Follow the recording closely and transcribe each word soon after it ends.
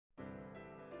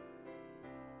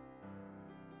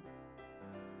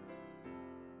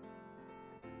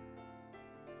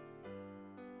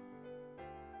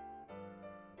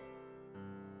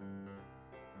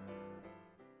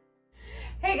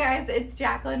Hey guys, it's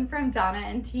Jaclyn from Donna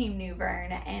and Team New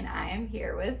Bern, and I am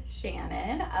here with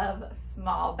Shannon of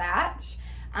Small Batch.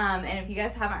 And if you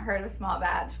guys haven't heard of Small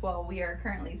Batch, well, we are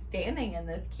currently standing in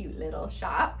this cute little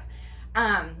shop.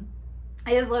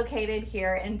 It is located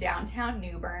here in downtown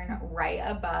New Bern, right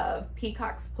above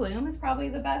Peacock's Plume is probably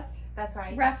the best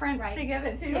reference to give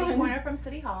it to. Kitty corner from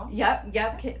City Hall. Yep,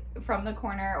 from the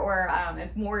corner. Or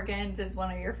if Morgan's is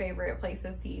one of your favorite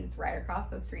places to eat, it's right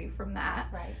across the street from that.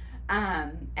 Right.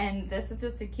 And this is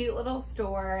just a cute little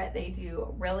store. They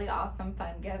do really awesome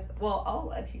fun gifts. Well, I'll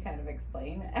let you kind of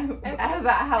explain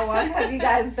about how long have you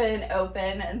guys been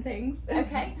open and things.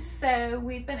 Okay, so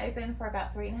we've been open for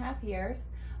about 3.5 years.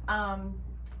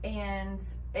 And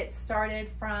it started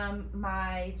from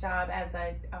my job as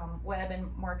a web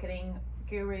and marketing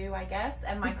guru, I guess,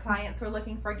 and my clients were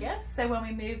looking for gifts. So when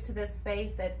we moved to this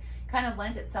space, it kind of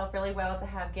lent itself really well to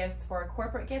have gifts for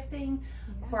corporate gifting,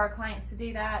 for our clients to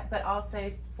do that, but also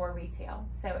for retail.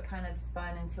 So it kind of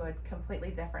spun into a completely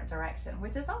different direction,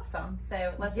 which is awesome.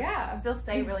 So let's still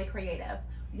stay really creative.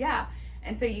 Yeah.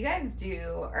 And so you guys do,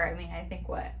 or I mean, I think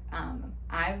what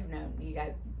I've known you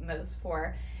guys most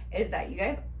for is that you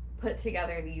guys put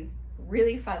together these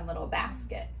really fun little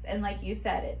baskets. And like you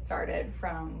said, it started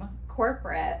from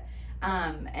corporate.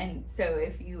 And so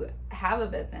if you have a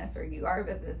business or you are a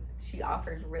business, she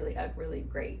offers a really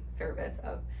great service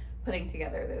of putting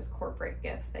together those corporate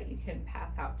gifts that you can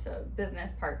pass out to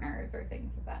business partners or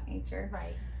things of that nature.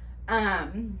 Right.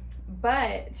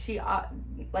 But she,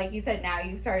 like you said, now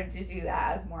you've started to do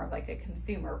that as more of like a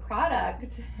consumer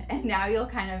product, and now you'll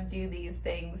kind of do these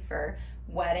things for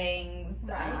weddings,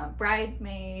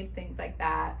 bridesmaids, things like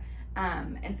that.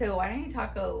 And so why don't you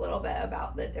talk a little bit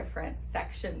about the different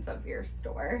sections of your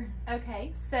store?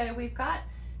 Okay, so we've got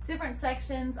different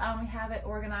sections. We have it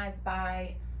organized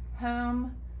by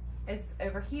home is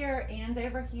over here and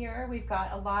over here. We've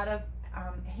got a lot of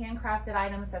handcrafted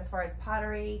items as far as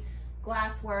pottery,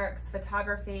 glassworks,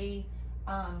 photography,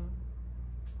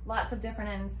 lots of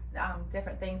different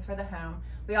things for the home.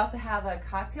 We also have a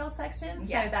cocktail section,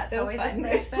 so that's always a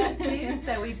safe bet too.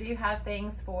 So we do have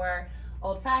things for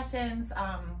old fashions,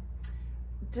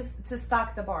 just to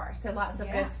stock the bar. So lots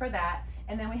of goods for that.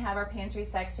 And then we have our pantry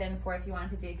section for if you want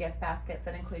to do gift baskets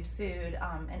that include food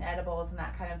and edibles and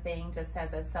that kind of thing, just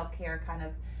as a self-care kind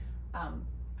of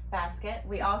basket.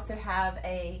 We also have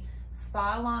a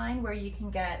spa line where you can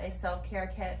get a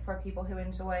self-care kit for people who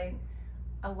enjoy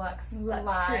a luxury life.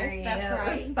 That's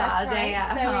right. Spa day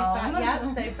at home. We've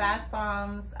got, so bath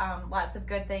bombs, lots of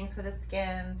good things for the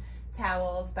skin,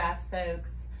 towels, bath soaks,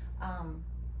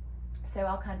 so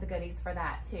all kinds of goodies for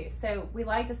that too. So we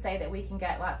like to say that we can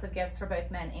get lots of gifts for both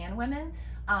men and women,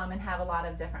 and have a lot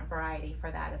of different variety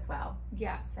for that as well.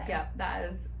 Yeah, that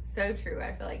is so true.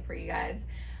 I feel like for you guys,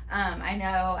 I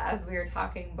know as we were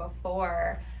talking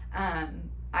before,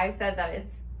 I said that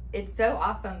it's so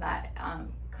awesome that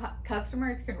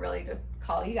customers can really just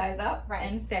call you guys up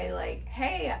and say like,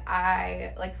 hey,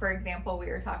 like for example, we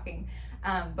were talking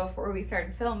before we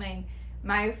started filming,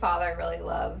 my father really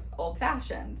loves old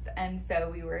fashions, and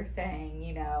so we were saying,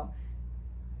 you know,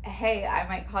 hey, I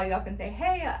might call you up and say,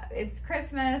 hey, it's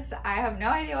Christmas, I have no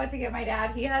idea what to get my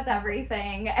dad, he has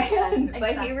everything, and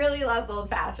but he really loves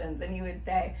old fashions, and you would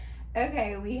say,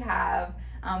 okay, we have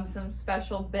some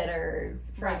special bitters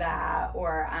for that,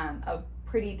 or a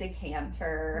pretty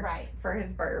decanter for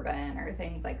his bourbon or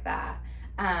things like that.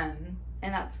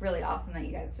 And that's really awesome that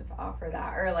you guys just offer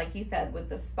that. Or like you said, with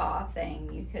the spa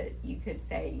thing, you could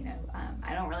say, you know,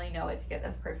 I don't really know what to get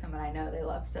this person, but I know they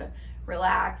love to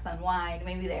relax, unwind.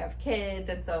 Maybe they have kids.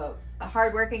 It's a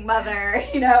hardworking mother,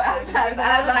 you know, as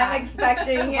I'm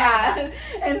expecting.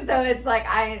 And so it's like,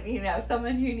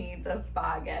 someone who needs a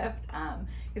spa gift.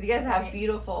 Because you guys have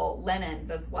beautiful linens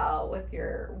as well with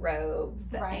your robes.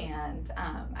 And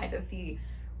I just see,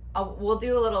 we'll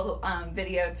do a little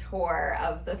video tour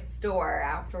of the store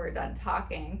after we're done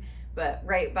talking, but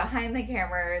right behind the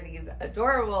camera are these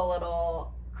adorable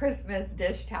little Christmas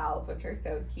dish towels, which are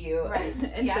so cute.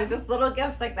 And so just little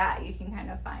gifts like that you can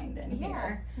kind of find in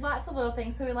here. Lots of little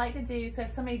things. So we like to do, so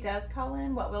if somebody does call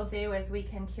in, what we'll do is we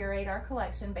can curate our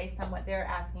collection based on what they're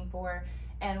asking for,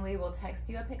 and we will text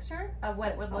you a picture of what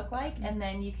it would look like, and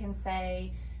then you can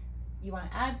say, you want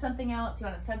to add something else, you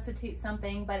want to substitute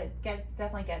something, but it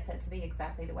definitely gets it to be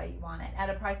exactly the way you want it at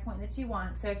a price point that you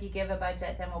want. So if you give a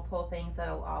budget, then we'll pull things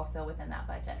that'll all fill within that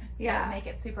budget. So make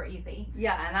it super easy.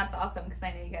 Yeah, and that's awesome because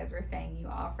I know you guys were saying you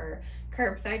offer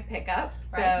curbside pickup.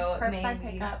 So curbside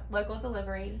pickup, local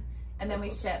delivery, and then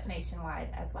we ship nationwide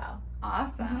as well.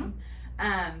 Awesome.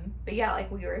 But yeah,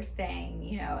 like we were saying,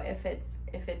 you know, if it's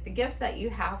if it's a gift that you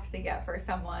have to get for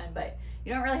someone, but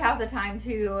you don't really have the time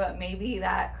to, maybe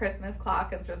that Christmas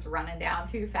clock is just running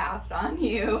down too fast on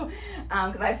you.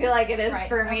 Because I feel like it is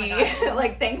for me.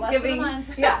 Like Thanksgiving,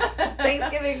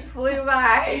 Thanksgiving flew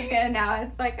by, and now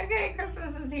it's like, okay,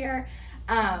 Christmas is here.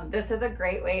 This is a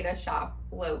great way to shop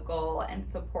local and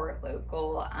support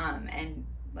local. And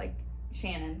like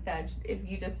Shannon said, if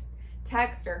you just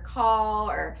text or call,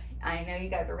 or I know you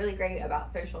guys are really great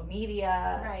about social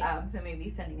media, so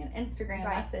maybe sending an Instagram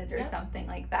message or something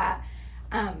like that.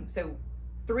 So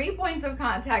 3 points of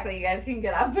contact that you guys can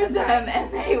get up with them,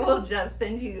 and they will just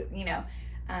send you, you know,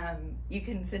 you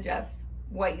can suggest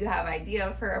what you have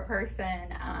idea for a person,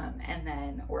 and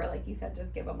then, or like you said,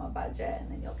 just give them a budget, and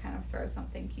then you'll kind of throw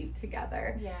something cute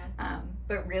together.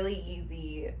 But really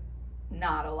easy,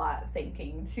 not a lot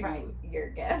thinking to your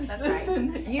gifts. That's right.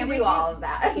 You do all of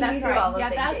that. That's right. Yeah,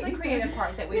 that's the creative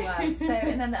part that we love. So,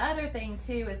 and then the other thing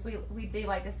too is we do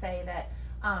like to say that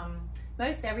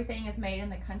most everything is made in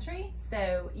the country,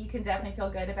 so you can definitely feel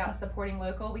good about supporting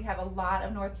local. We have a lot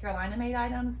of North Carolina made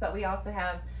items, but we also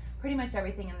have pretty much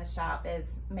everything in the shop is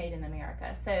made in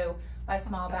America, so by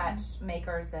small batch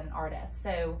makers and artists.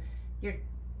 So you're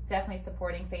definitely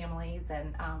supporting families,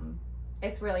 and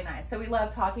it's really nice. So we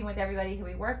love talking with everybody who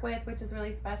we work with, which is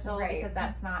really special because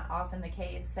that's not often the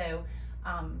case. So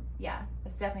yeah,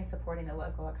 it's definitely supporting the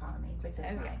local economy, which is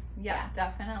nice. Yeah,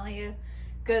 definitely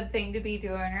good thing to be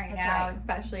doing right now,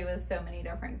 especially with so many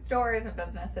different stores and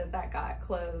businesses that got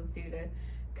closed due to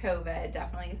COVID.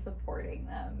 Definitely supporting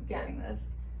them during this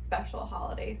special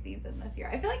holiday season this year.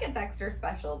 I feel like it's extra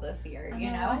special this year, you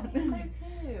know? I think so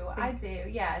too. I do,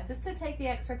 yeah, just to take the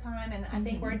extra time, and I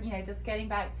think we're, you know, just getting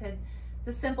back to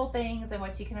the simple things and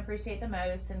what you can appreciate the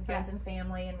most, and friends and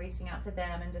family, and reaching out to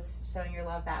them and just showing your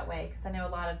love that way. Because I know a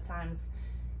lot of times,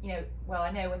 you know, well,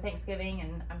 I know with Thanksgiving,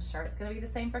 and I'm sure it's going to be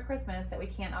the same for Christmas, that we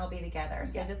can't all be together.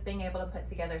 So just being able to put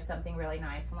together something really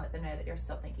nice and let them know that you're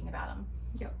still thinking about them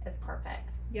is perfect.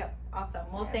 Awesome.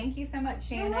 Well, thank you so much,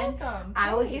 Shannon. You're welcome.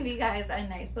 I will give you guys a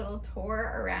nice little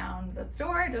tour around the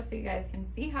store just so you guys can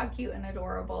see how cute and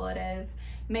adorable it is.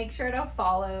 Make sure to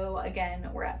follow, again,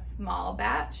 we're at Small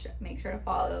Batch. Make sure to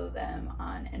follow them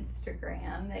on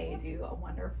Instagram. They do a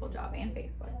wonderful job, and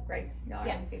Facebook, right? Y'all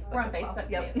yes, on Facebook we're on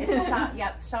Facebook too.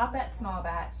 It's shop at Small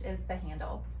Batch is the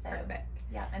handle. So, perfect.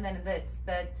 Yeah, and then it's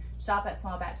the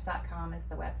shopatsmallbatch.com is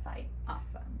the website.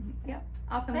 Awesome.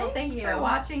 Awesome. Well, thanks for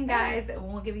watching, guys.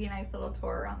 We'll give you a nice little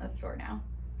tour around the store now.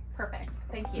 Perfect.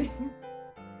 Thank you.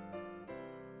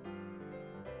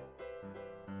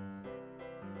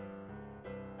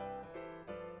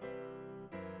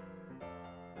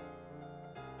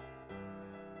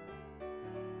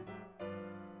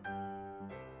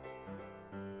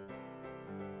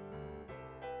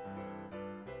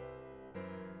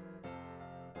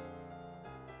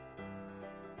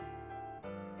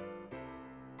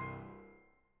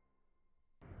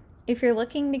 If you're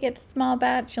looking to get to Small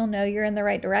Batch, you'll know you're in the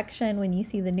right direction when you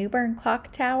see the Newbern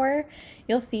Clock Tower.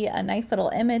 You'll see a nice little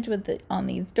image with on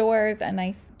these doors, a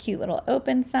nice cute little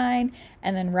open sign,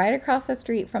 and then right across the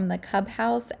street from the Cub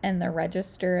House and the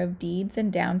Register of Deeds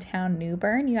in downtown New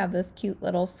Bern, you have this cute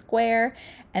little square,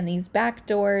 and these back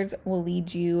doors will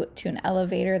lead you to an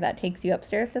elevator that takes you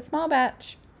upstairs to Small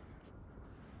Batch.